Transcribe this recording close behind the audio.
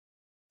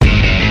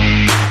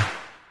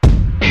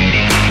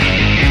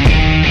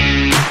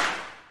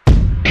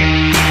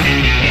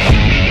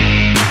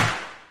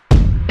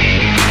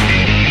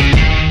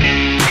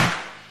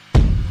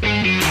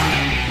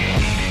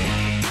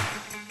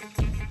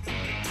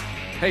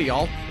Hey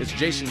y'all, it's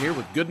Jason here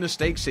with Goodness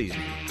Steak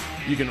Seasoning.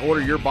 You can order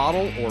your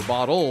bottle or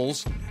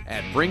bottles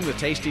at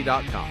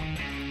bringthetasty.com.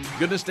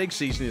 Goodness Steak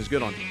Seasoning is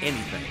good on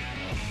anything.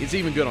 It's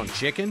even good on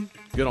chicken,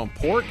 good on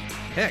pork,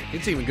 heck,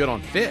 it's even good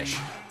on fish.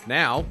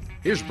 Now,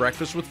 here's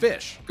Breakfast with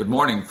Fish. Good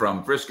morning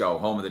from Frisco,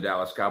 home of the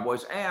Dallas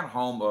Cowboys and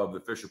home of the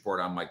Fish Report.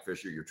 I'm Mike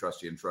Fisher, your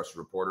trusty and trusted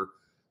reporter.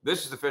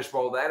 This is the Fish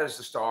Bowl. That is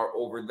the Star.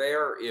 Over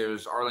there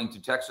is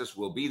Arlington, Texas.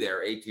 We'll be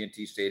there,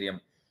 AT&T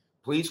Stadium.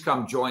 Please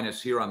come join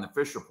us here on the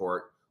Fish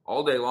Report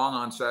all day long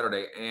on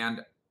Saturday and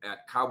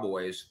at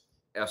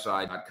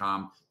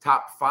cowboyssi.com.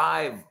 Top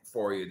 5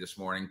 for you this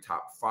morning,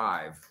 top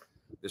 5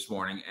 this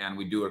morning. And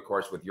we do, of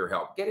course, with your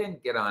help. Get in,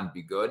 get on,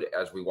 be good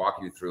as we walk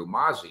you through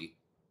Mazi,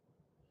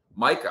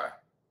 Micah,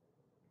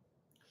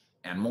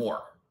 and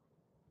more.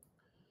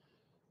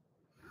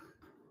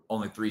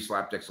 Only 3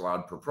 slapdicks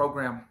allowed per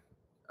program.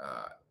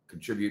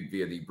 Contribute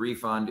via the Brief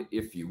Fund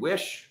if you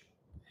wish.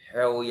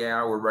 Hell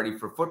yeah, we're ready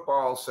for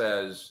football,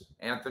 says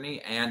Anthony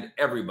and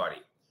everybody.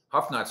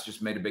 Huffnuts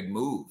just made a big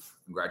move.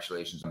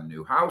 Congratulations on the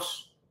new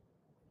house.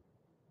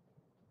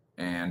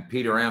 And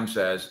Peter M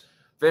says,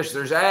 Fish,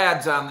 there's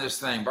ads on this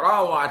thing, but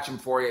I'll watch them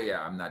for you.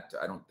 Yeah,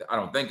 I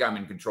don't think I'm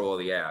in control of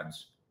the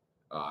ads.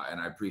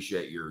 And I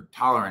appreciate your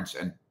tolerance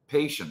and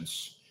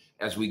patience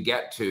as we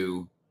get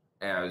to,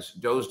 as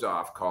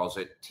Dozdoff calls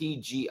it,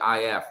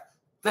 TGIF.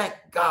 Thank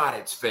God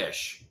it's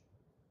fish.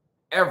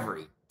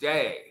 Every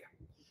day.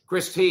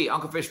 Chris T,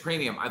 Uncle Fish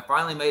Premium. I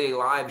finally made a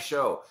live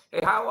show. Hey,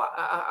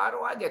 how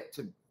do I get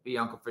to be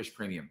Uncle Fish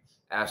Premium?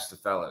 Ask the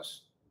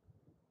fellas.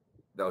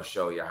 They'll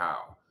show you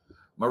how.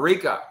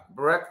 Marika,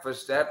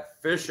 breakfast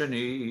at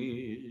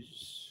Fishionies.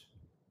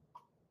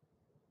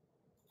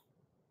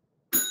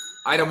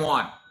 Item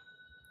 1.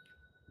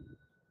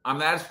 I'm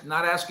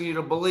not asking you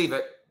to believe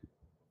it,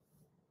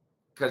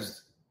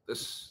 because the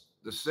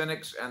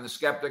cynics and the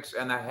skeptics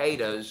and the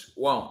haters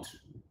won't.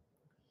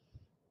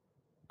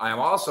 I am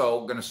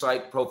also going to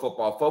cite Pro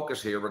Football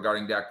Focus here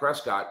regarding Dak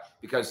Prescott,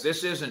 because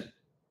this isn't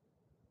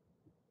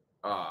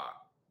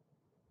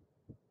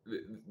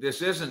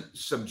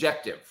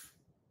subjective,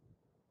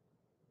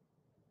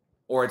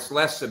 or it's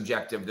less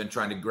subjective than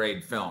trying to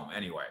grade film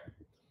anyway.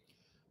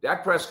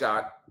 Dak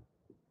Prescott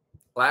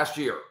last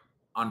year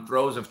on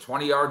throws of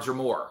 20 yards or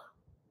more,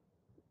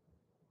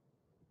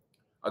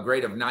 a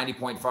grade of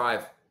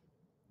 90.5,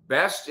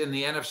 best in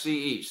the NFC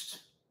East.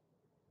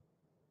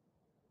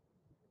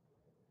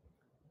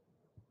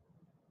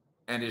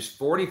 And his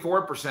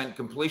 44%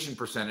 completion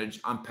percentage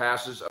on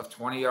passes of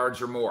 20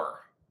 yards or more.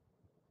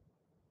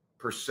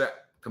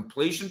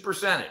 Completion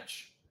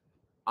percentage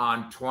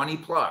on 20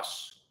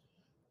 plus,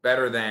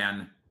 better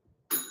than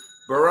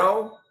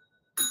Burrow,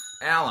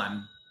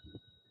 Allen,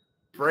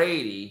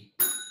 Brady,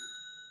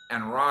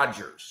 and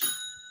Rodgers.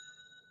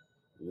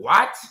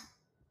 What?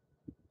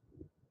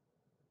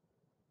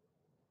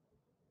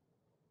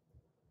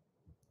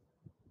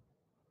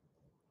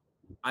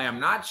 I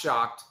am not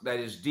shocked that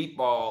his deep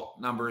ball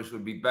numbers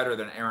would be better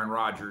than Aaron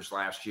Rodgers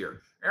last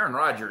year. Aaron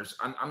Rodgers,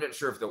 I'm not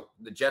sure if the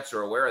Jets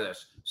are aware of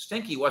this.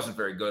 Stinky wasn't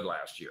very good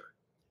last year.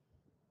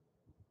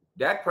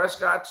 Dak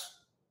Prescott's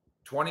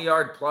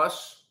 20-yard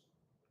plus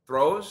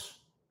throws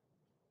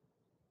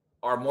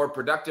are more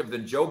productive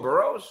than Joe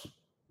Burrow's?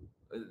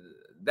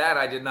 That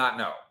I did not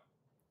know.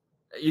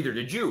 Either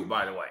did you,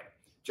 by the way.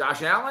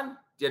 Josh Allen?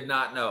 Did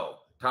not know.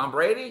 Tom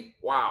Brady?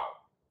 Wow.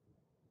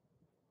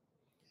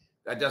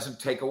 That doesn't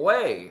take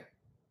away,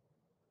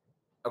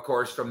 of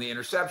course, from the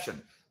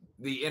interception.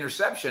 The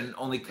interception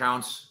only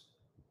counts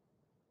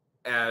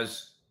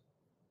as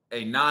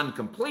a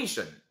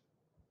non-completion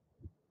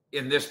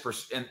in this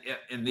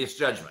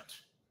judgment.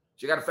 So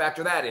you got to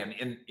factor that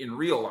in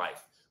real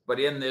life. But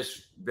in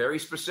this very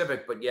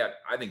specific, but yet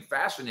I think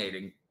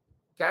fascinating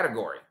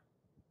category,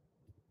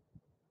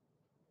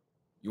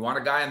 you want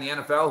a guy in the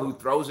NFL who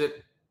throws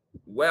it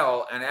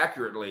well and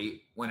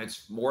accurately when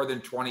it's more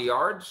than 20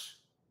 yards?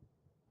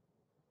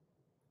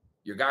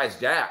 Your guy's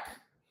Dak.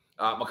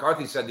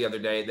 McCarthy said the other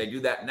day they do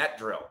that net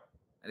drill,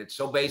 and it's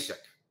so basic.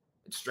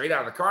 It's straight out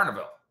of the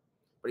Carnival.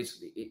 But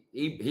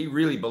he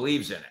really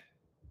believes in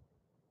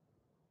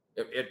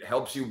it. It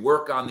helps you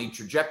work on the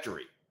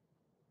trajectory.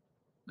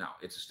 Now,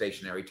 it's a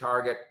stationary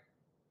target.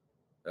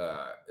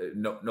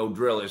 No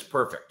drill is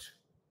perfect.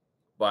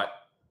 But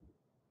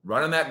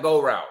running that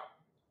go route,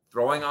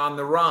 throwing on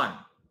the run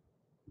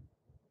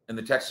in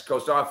the Texas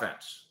Coast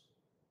offense,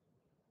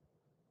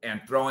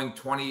 and throwing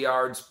 20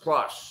 yards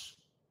plus.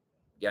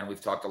 Again,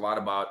 we've talked a lot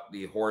about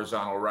the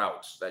horizontal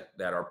routes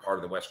that are part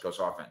of the West Coast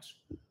offense.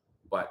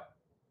 But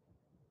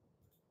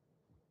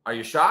are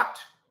you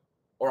shocked,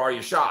 or are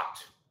you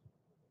shocked?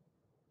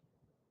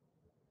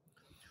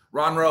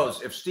 Ron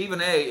Rose, if Stephen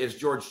A. is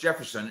George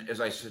Jefferson,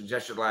 as I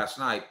suggested last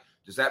night,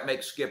 does that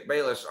make Skip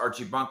Bayless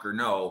Archie Bunker?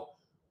 No.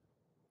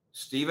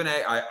 Stephen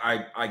A.,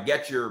 I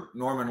get your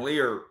Norman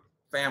Lear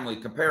family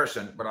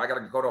comparison, but I got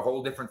to go to a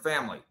whole different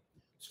family.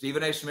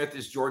 Stephen A. Smith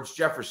is George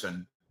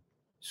Jefferson.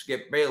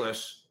 Skip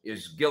Bayless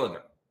is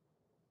Gilligan.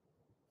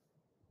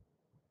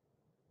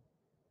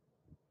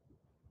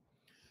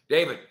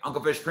 David,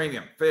 Uncle Fish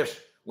Premium. Fish,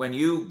 when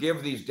you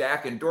give these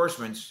Dak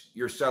endorsements,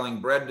 you're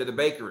selling bread to the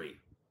bakery.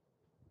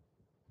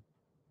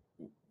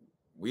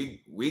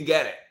 We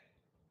get it.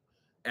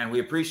 And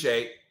we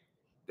appreciate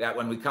that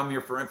when we come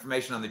here for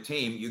information on the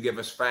team, you give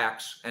us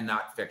facts and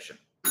not fiction.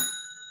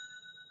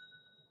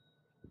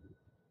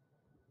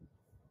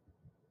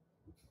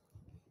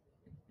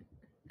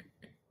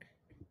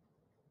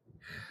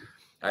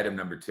 Item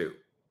number 2.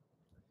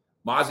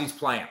 Mazi's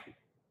playing,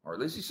 or at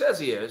least he says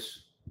he is.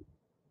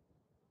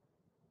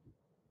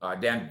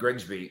 Dan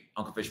Grigsby,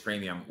 Uncle Fish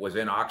Premium, was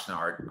in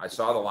Oxnard. I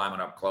saw the linemen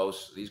up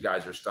close. These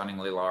guys are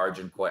stunningly large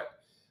and quick.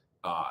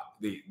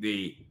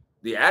 The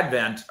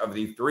advent of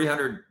the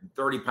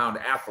 330-pound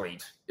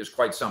athlete is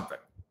quite something,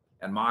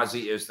 and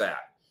Mazi is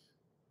that.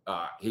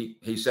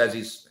 He says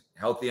he's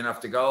healthy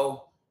enough to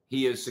go.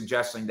 He is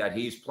suggesting that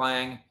he's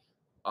playing.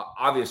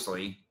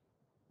 Obviously,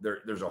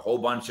 there's a whole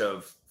bunch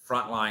of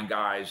frontline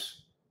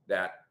guys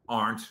that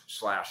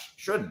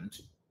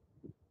aren't/shouldn't.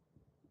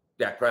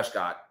 Dak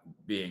Prescott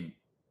being,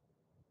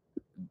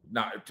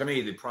 not to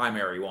me, the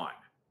primary one.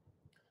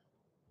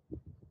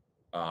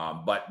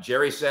 But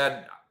Jerry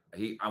said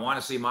I want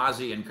to see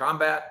Mazi in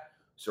combat,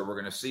 so we're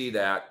going to see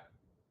that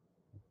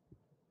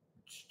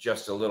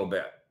just a little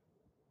bit.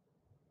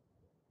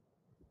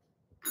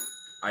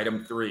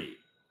 Item 3,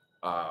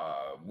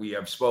 we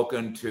have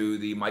spoken to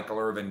the Michael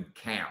Irvin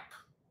camp,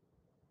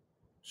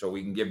 so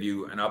we can give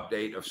you an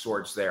update of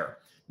sorts there.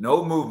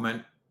 No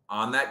movement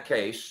on that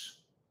case,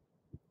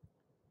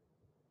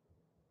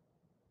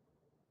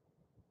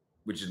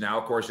 which is now,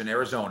 of course, in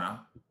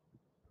Arizona,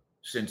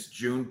 since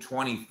June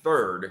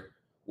 23rd,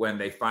 when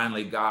they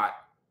finally got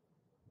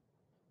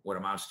what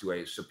amounts to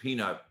a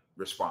subpoena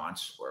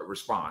response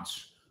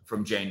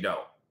from Jane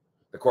Doe.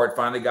 The court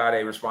finally got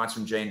a response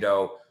from Jane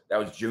Doe. That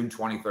was June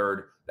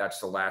 23rd. That's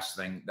the last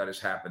thing that has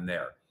happened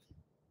there.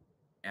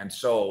 And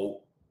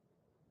so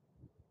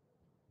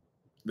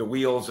the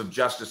wheels of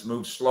justice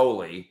move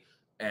slowly,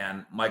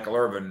 and Michael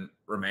Irvin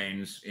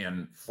remains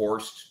in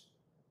forced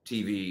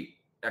TV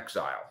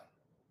exile.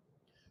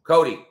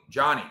 Cody,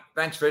 Johnny,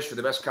 thanks, Fish, for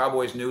the best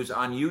Cowboys news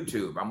on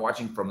YouTube. I'm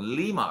watching from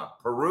Lima,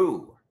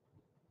 Peru.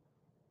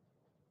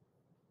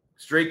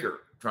 Streaker,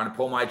 trying to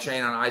pull my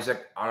chain on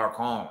Isaac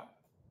Alarcon.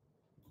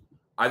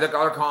 Isaac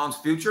Alarcon's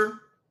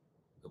future,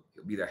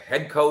 he'll be the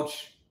head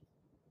coach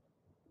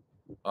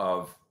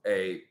of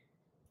a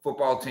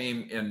football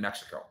team in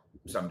Mexico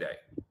someday.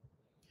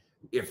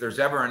 If there's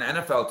ever an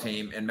NFL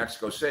team in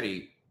Mexico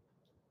City,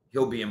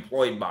 he'll be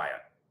employed by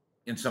it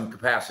in some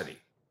capacity.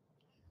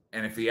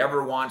 And if he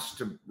ever wants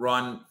to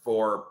run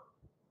for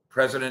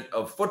president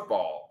of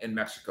football in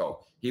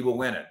Mexico, he will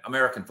win it,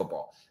 American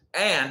football.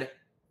 And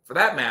for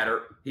that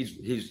matter,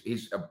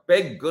 he's a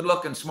big,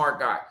 good-looking, smart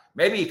guy.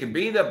 Maybe he can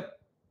be the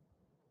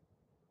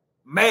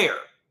mayor.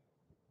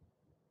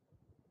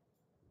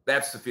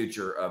 That's the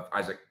future of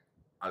Isaac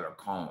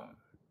Alarcon.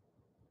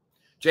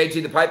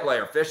 JT the Pipe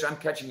Layer, Fish, I'm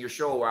catching your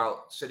show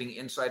while sitting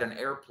inside an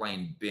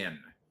airplane bin.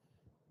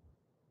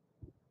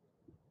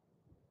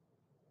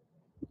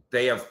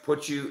 They have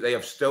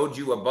stowed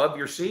you above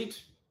your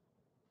seat,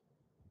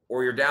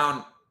 or you're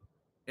down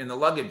in the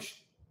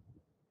luggage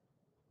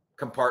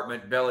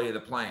compartment belly of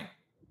the plane.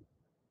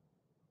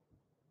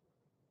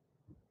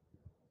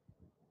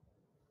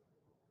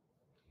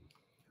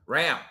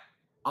 Ram,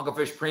 Uncle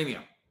Fish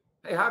Premium.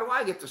 Hey, how do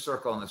I get the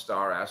circle and the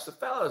star? Ask the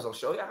fellas. I'll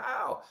show you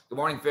how. Good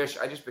morning, Fish.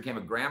 I just became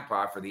a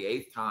grandpa for the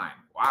 8th time.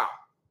 Wow.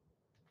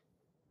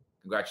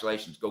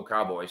 Congratulations. Go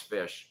Cowboys,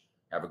 Fish.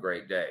 Have a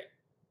great day.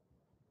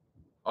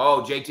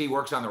 Oh, JT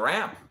works on the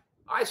ramp.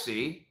 I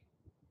see.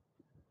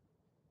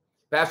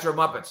 Pastor of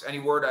Muppets, any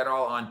word at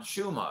all on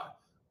Chuma?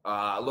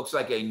 Looks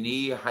like a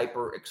knee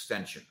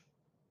hyperextension.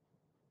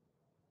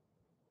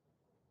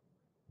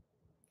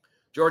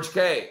 George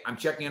K., I'm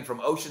checking in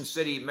from Ocean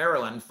City,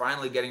 Maryland,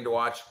 finally getting to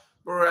watch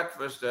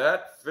Breakfast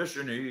at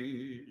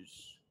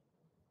Fisherneys.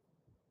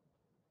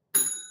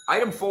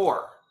 Item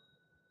 4,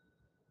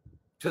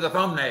 to the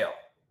thumbnail.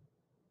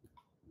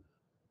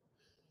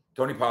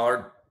 Tony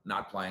Pollard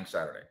not playing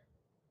Saturday.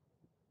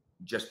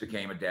 Just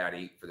became a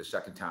daddy for the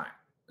second time,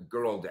 a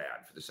girl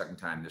dad for the second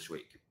time this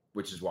week,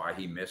 which is why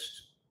he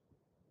missed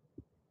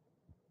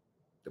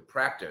the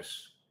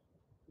practice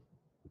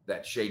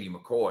that Shady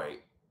McCoy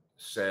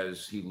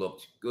says he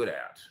looked good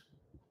at.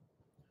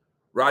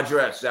 Roger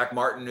S. Zach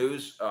Martin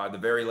news, the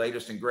very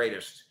latest and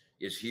greatest,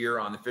 is here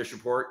on the Fish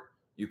Report.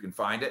 You can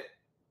find it.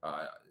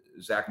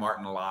 Zach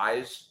Martin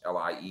Lies,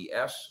 Lies. You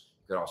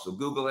could also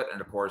Google it. And,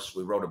 of course,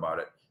 we wrote about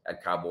it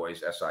at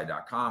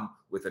cowboyssi.com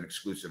with an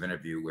exclusive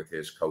interview with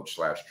his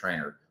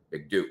coach/trainer,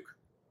 Big Duke.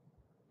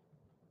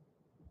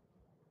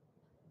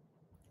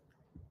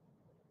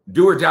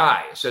 Do or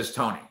die, says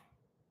Tony.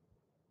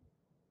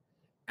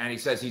 And he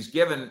says he's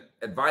given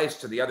advice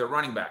to the other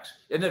running backs.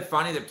 Isn't it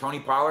funny that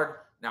Tony Pollard,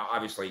 now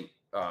obviously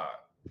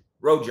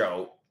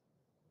Rojo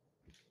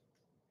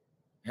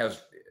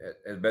has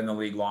been in the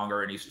league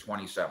longer and he's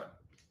 27.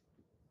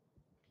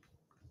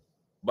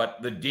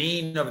 But the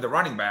dean of the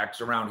running backs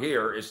around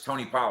here is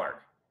Tony Pollard.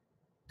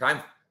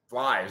 Time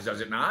flies, does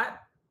it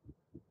not?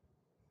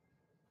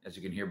 As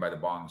you can hear by the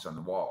bongs on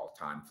the wall,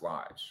 time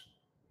flies.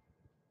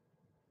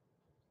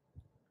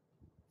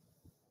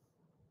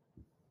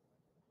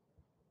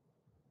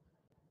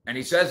 And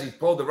he says he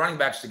pulled the running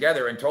backs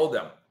together and told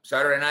them,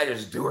 Saturday night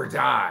is do or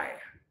die.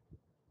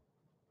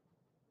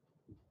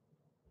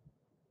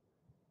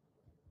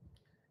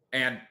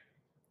 And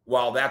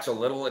while that's a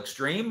little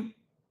extreme,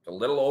 it's a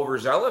little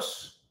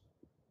overzealous,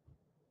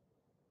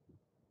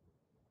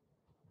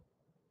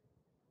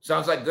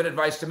 sounds like good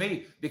advice to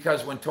me,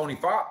 because when Tony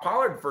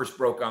Pollard first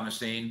broke on the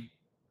scene,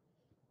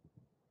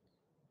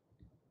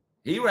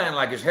 he ran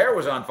like his hair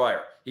was on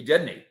fire. He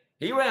didn't.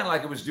 He ran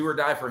like it was do or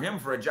die for him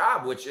for a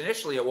job, which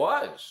initially it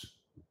was.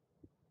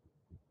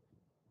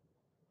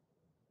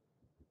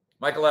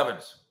 Michael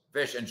Evans,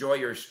 Fish, enjoy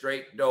your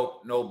straight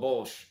dope, no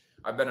bullsh.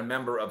 I've been a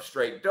member of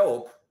Straight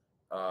Dope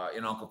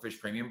in Uncle Fish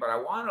Premium, but I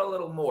wanted a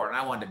little more, and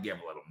I wanted to give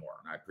a little more,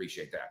 and I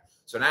appreciate that.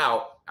 So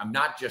now I'm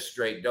not just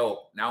straight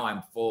dope. Now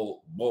I'm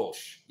full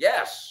bullsh.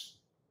 Yes.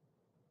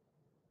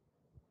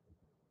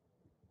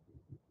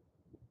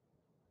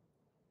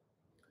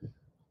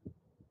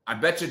 I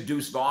bet you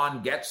Deuce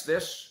Vaughn gets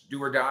this,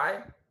 do or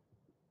die.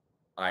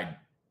 I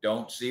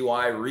don't see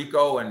why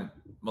Rico and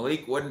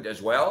Malik wouldn't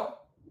as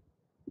well.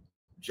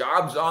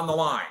 Jobs on the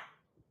line.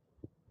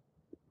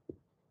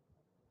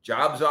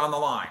 Jobs on the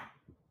line.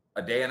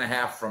 A day and a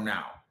half from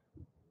now.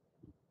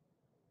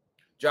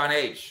 John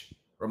H.,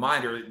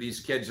 reminder,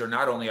 these kids are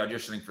not only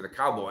auditioning for the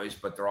Cowboys,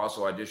 but they're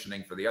also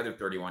auditioning for the other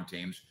 31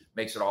 teams.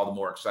 Makes it all the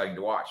more exciting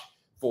to watch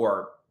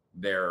for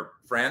their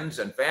friends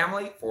and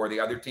family, for the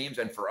other teams,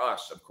 and for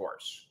us, of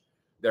course.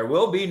 There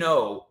will be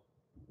no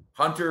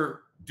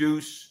Hunter,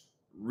 Deuce,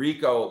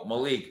 Rico,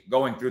 Malik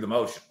going through the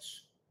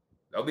motions.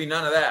 There'll be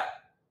none of that.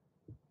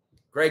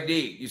 Craig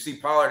D., you see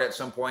Pollard at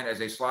some point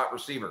as a slot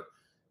receiver.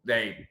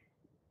 They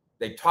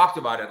talked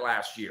about it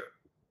last year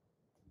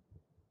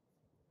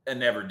and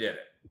never did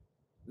it.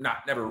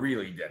 Never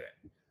really did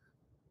it.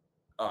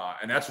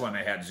 And that's when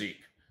they had Zeke.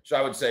 So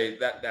I would say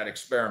that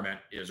experiment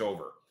is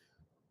over.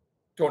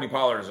 Tony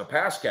Pollard is a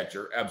pass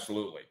catcher,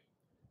 absolutely.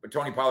 But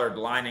Tony Pollard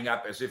lining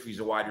up as if he's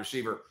a wide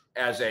receiver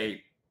as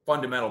a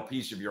fundamental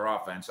piece of your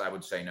offense, I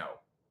would say no.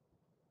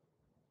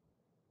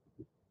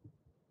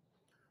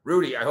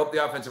 Rudy, I hope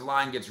the offensive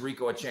line gets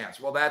Rico a chance.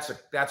 Well, that's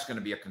going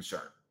to be a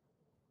concern.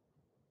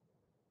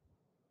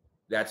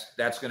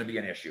 That's going to be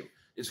an issue.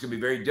 It's going to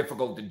be very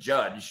difficult to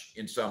judge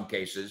in some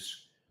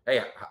cases.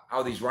 Hey,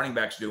 how these running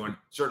backs doing?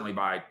 Certainly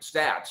by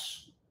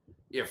stats,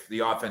 if the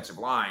offensive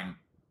line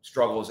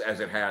struggles as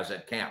it has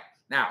at camp.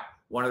 Now,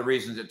 one of the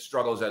reasons it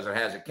struggles as it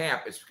has at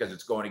camp is because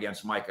it's going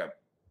against Micah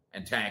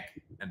and Tank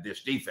and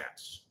this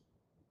defense.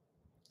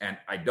 And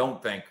I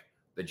don't think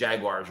the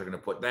Jaguars are going to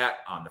put that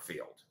on the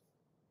field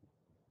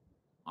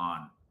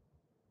on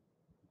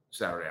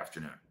Saturday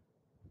afternoon.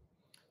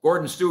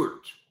 Gordon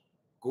Stewart.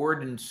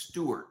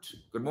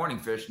 Good morning,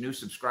 Fish. New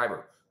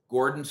subscriber.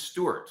 Gordon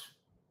Stewart.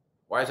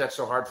 Why is that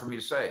so hard for me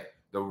to say?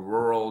 The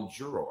rural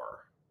juror.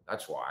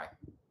 That's why.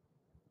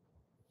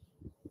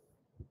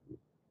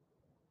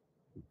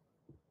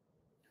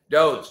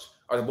 Doze,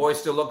 are the boys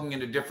still looking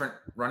into different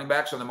running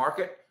backs on the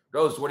market?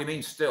 Doze, what do you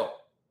mean still?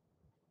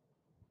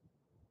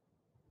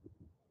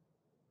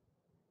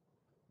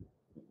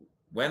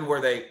 When were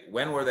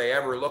they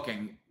ever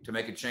looking to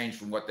make a change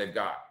from what they've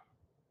got?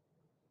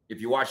 If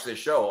you watch this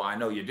show, I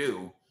know you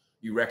do,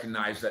 you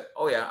recognize that,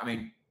 oh yeah, I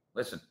mean,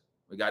 listen,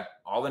 we got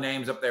all the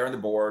names up there on the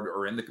board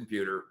or in the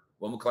computer.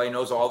 Will McClay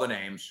knows all the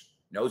names,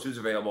 knows who's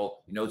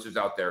available, he knows who's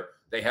out there.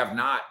 They have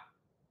not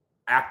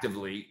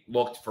actively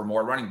looked for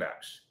more running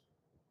backs.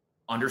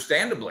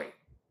 Understandably,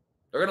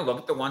 they're going to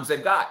look at the ones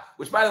they've got,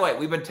 which, by the way,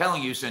 we've been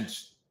telling you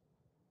since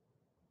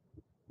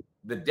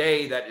the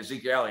day that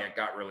Ezekiel Elliott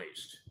got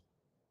released.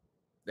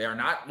 They are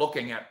not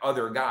looking at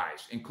other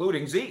guys,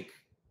 including Zeke.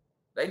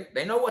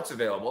 They know what's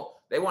available.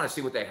 They want to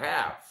see what they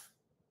have.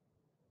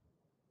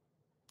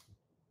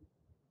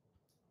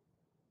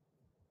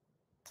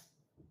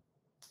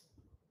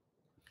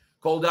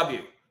 Cole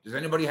W., does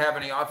anybody have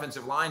any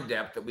offensive line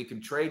depth that we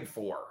can trade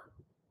for?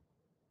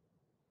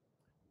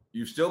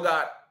 You've still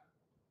got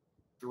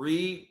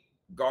 3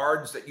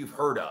 guards that you've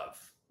heard of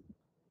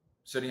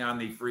sitting on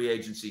the free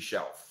agency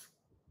shelf.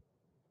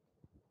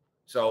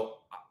 So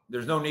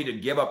there's no need to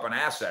give up an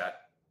asset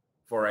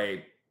for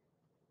a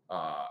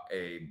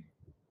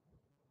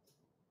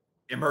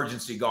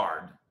emergency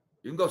guard.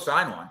 You can go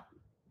sign one.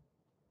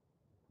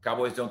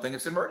 Cowboys don't think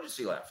it's an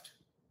emergency left.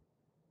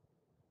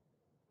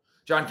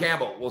 John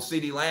Campbell, will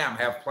CeeDee Lamb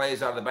have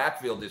plays out of the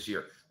backfield this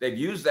year? They've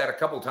used that a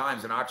couple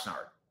times in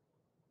Oxnard.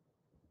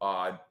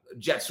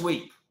 Jet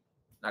sweep,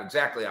 not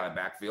exactly out of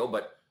backfield,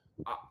 but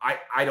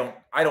I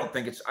don't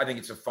think it's. I think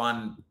it's a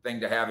fun thing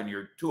to have in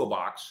your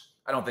toolbox.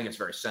 I don't think it's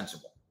very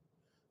sensible.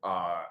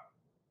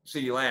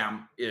 CeeDee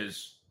Lamb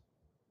is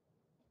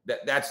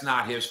that's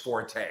not his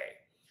forte.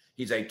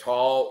 He's a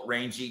tall,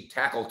 rangy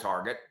tackle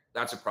target.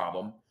 That's a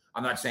problem.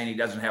 I'm not saying he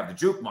doesn't have the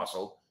juke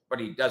muscle, but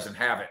he doesn't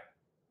have it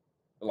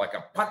like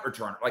a punt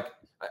returner, like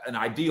an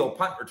ideal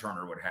punt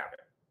returner would have it.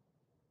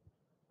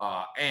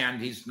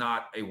 And he's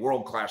not a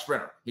world-class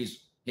sprinter.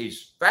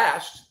 He's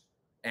fast,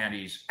 and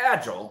he's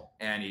agile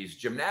and he's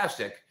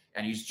gymnastic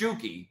and he's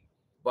jukey,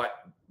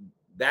 but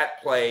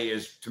that play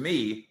is, to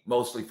me,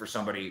 mostly for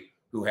somebody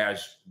who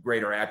has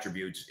greater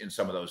attributes in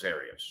some of those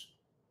areas,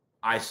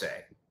 I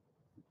say.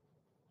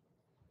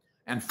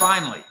 And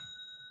finally,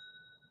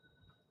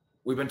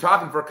 we've been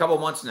talking for a couple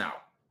months now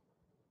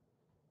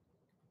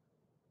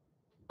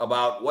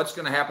about what's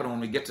going to happen when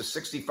we get to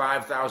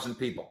 65,000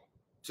 people,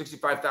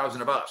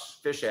 65,000 of us,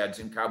 fish heads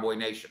in Cowboy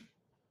Nation.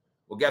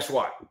 Well, guess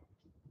what?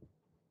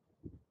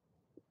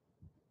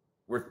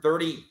 We're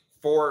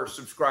 34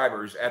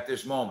 subscribers at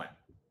this moment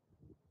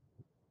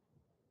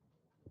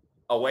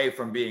away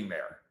from being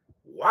there.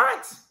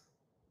 What?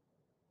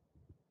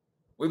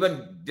 We've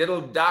been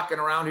diddle-docking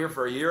around here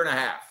for a year and a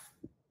half.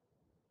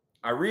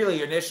 I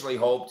really initially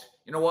hoped,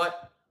 you know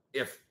what,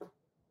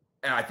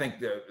 and I think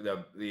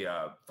the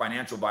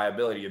financial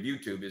viability of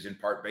YouTube is in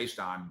part based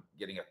on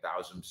getting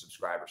 1,000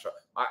 subscribers. So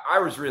I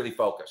was really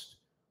focused.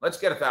 Let's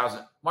get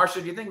 1,000.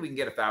 Marcia, do you think we can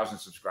get 1,000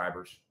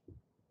 subscribers?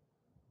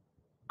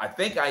 I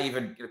think I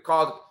even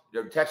called,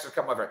 texted a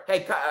couple of my friends,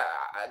 hey,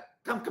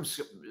 come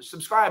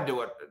subscribe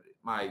to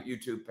my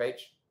YouTube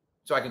page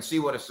so I can see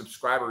what a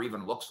subscriber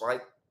even looks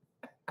like.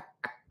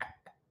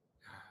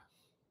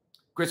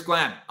 Chris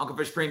Glenn, Uncle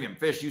Fish Premium.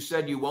 Fish, you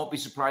said you won't be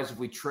surprised if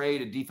we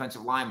trade a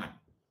defensive lineman.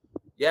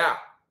 Yeah.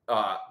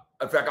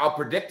 In fact, I'll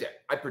predict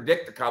it. I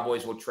predict the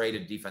Cowboys will trade a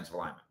defensive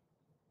lineman.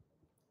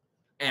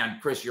 And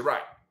Chris, you're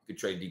right. You could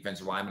trade a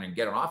defensive lineman and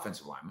get an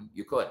offensive lineman.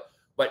 You could.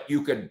 But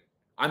you could,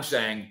 I'm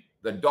saying,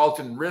 the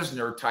Dalton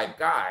Risner type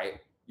guy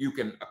you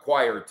can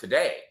acquire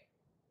today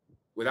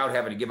without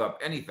having to give up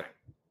anything.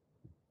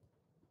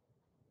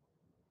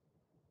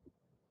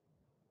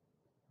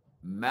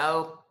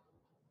 Malchiah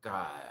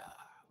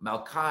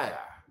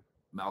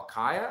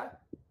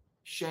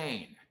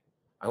Shane.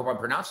 I hope I'm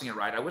pronouncing it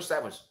right. I wish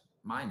that was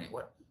my name.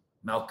 What?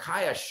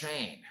 Malchiah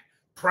Shane.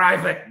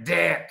 Private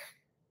Dick.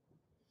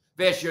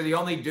 Fish, you're the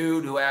only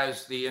dude who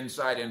has the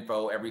inside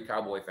info. Every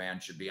Cowboy fan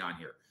should be on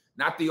here.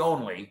 Not the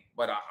only,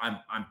 but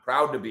I'm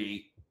proud to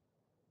be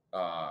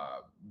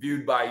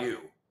viewed by you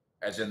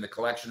as in the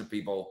collection of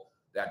people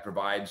that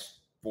provides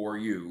for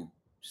you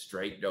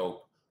straight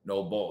dope,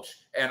 no bullshit.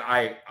 And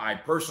I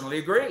personally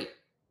agree.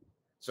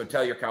 So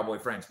tell your Cowboy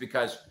friends,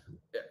 because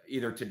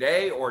either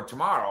today or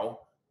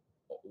tomorrow,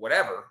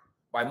 whatever,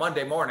 by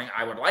Monday morning,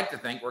 I would like to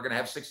think we're going to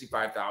have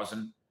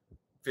 65,000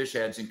 fish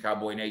heads in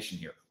Cowboy Nation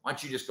here. Why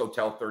don't you just go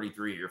tell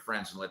 33 of your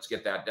friends and let's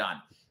get that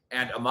done.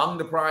 And among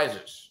the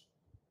prizes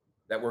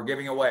that we're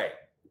giving away,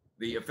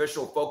 the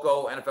official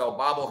FOCO NFL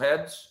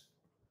bobbleheads,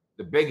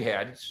 the big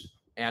heads,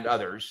 and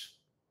others.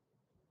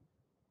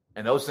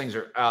 And those things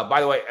are,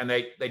 by the way, and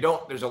they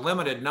don't, there's a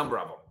limited number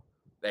of them.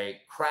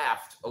 They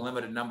craft a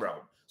limited number of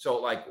them. So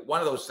like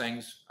one of those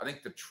things, I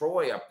think the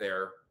Troy up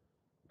there,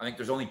 I think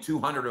there's only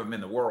 200 of them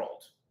in the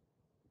world.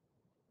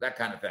 That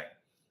kind of thing.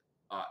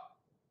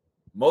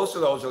 Most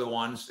of those are the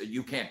ones that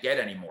you can't get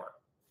anymore.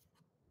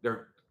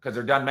 Because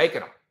they're done making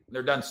them.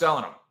 They're done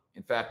selling them.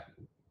 In fact,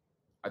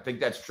 I think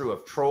that's true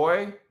of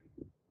Troy,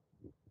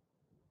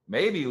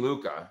 maybe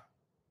Luka,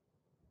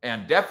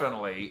 and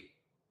definitely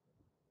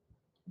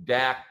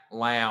Dak,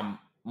 Lamb,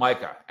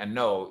 Micah. And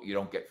no, you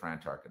don't get Fran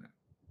Tarkenton.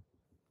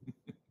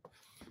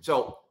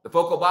 So the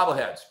FOCO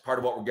bobbleheads, part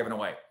of what we're giving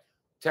away.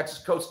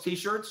 Texas Coast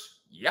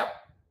t-shirts, yep.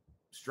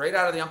 Straight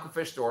out of the Uncle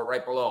Fish store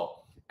right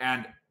below.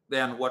 And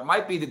then what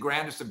might be the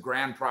grandest of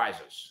grand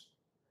prizes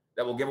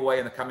that we'll give away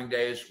in the coming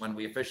days when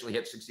we officially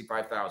hit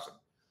 65,000.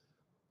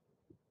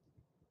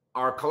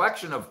 Our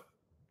collection of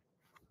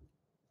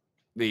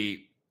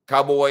the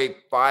Cowboy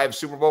 5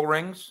 Super Bowl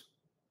rings,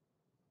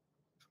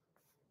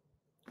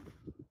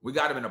 we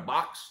got them in a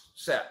box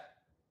set.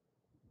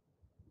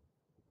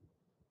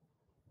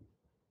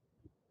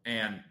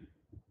 And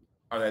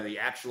are they the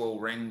actual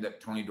ring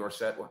that Tony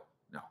Dorsett won?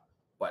 No,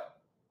 but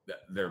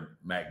they're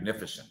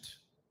magnificent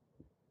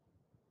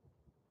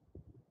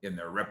in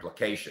their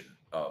replication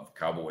of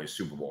Cowboys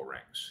Super Bowl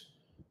rings.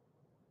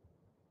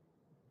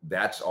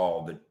 That's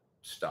all the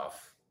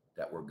stuff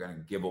that we're going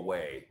to give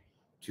away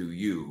to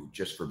you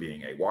just for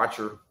being a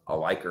watcher, a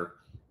liker,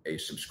 a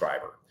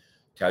subscriber.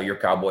 Tell your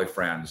Cowboy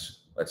friends,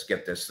 let's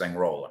get this thing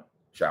rolling,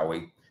 shall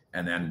we?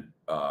 And then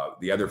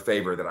the other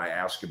favor that I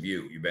ask of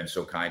you, you've been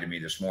so kind to me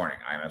this morning.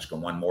 I'm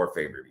asking one more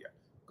favor of you.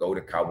 Go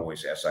to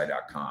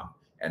cowboyssi.com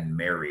and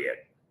marry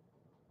it.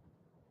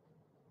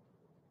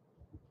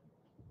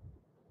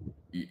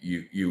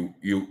 You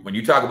when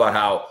you talk about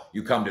how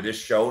you come to this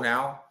show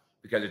now,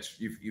 because it's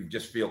you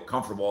just feel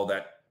comfortable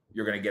that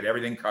you're going to get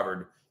everything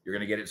covered. You're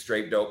going to get it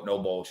straight dope, no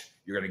bullshit.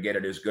 You're going to get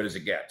it as good as it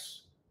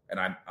gets. And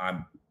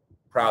I'm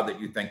proud that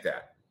you think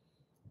that.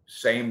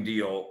 Same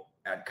deal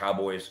at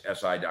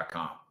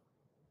cowboyssi.com.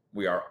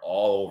 We are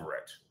all over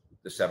it,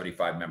 the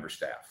 75 member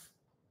staff.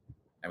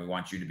 And we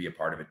want you to be a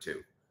part of it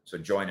too. So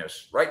join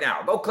us right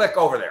now. Go click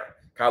over there,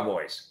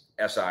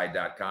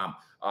 cowboyssi.com.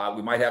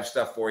 We might have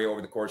stuff for you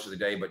over the course of the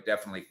day, but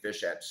definitely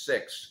fish at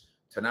 6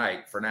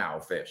 tonight. For now,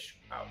 fish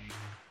out.